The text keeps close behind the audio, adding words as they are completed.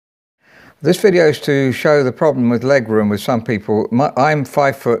This video is to show the problem with leg room with some people. I'm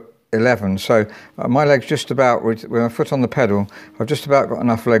 5'11", so my leg's just about, with my foot on the pedal, I've just about got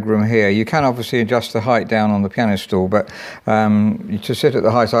enough leg room here. You can obviously adjust the height down on the piano stool, but to sit at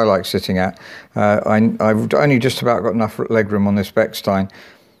the height I like sitting at, I've only just about got enough leg room on this Bechstein.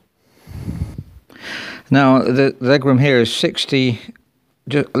 Now the leg room here is just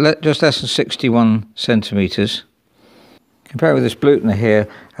less than 61 centimetres. Compared with this Blüthner here,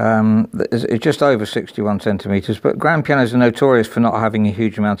 it's just over 61 centimetres, but grand pianos are notorious for not having a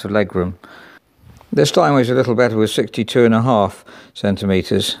huge amount of leg room. This Steinway's a little better with 62.5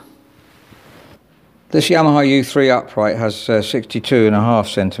 centimetres. This Yamaha U3 upright has 62.5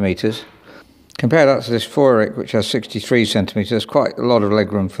 centimetres. Compare that to this Feurig, which has 63 centimetres, there's quite a lot of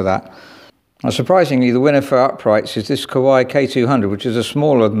leg room for that. Now, surprisingly, the winner for uprights is this Kawai K200, which is a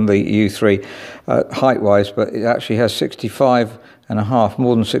smaller than the U3 height-wise, but it actually has 65.5,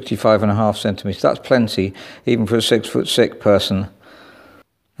 more than 65.5 centimetres. That's plenty, even for a 6'6" person.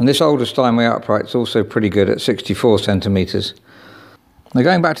 And this older Steinway upright is also pretty good at 64 centimetres. Now,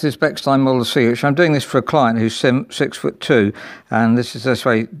 going back to this Bechstein Model C, which I'm doing this for a client who's 6'2", and this is this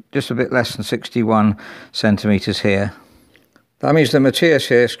way, just a bit less than 61 centimetres here. That means that Matthias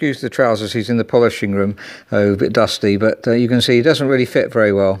here, excuse the trousers, he's in the polishing room, a bit dusty, but you can see he doesn't really fit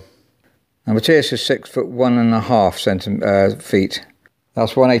very well. Now Matthias is 6'1.5" feet.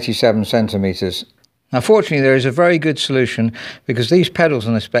 That's 187 centimetres. Now fortunately there is a very good solution, because these pedals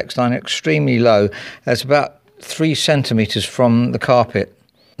on this Bechstein are extremely low. It's about 3 centimetres from the carpet.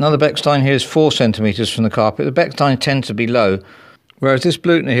 Now the Bechstein here is 4 centimetres from the carpet. The Bechstein tend to be low, whereas this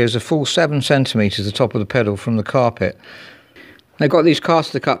Blüthner here is a full 7 centimetres the top of the pedal from the carpet. They've got these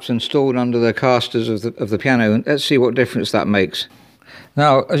caster cups installed under the castors of the piano, and let's see what difference that makes.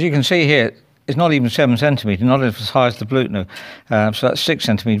 Now, as you can see here, it's not even 7 centimetres, not as high as the Blüthner, so that's 6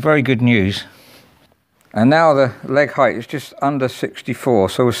 centimetres, very good news. And now the leg height is just under 64,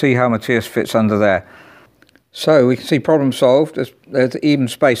 so we'll see how Matthias fits under there. So we can see problem solved. There's even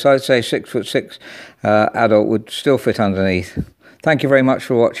space. I'd say 6'6" adult would still fit underneath. Thank you very much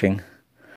for watching.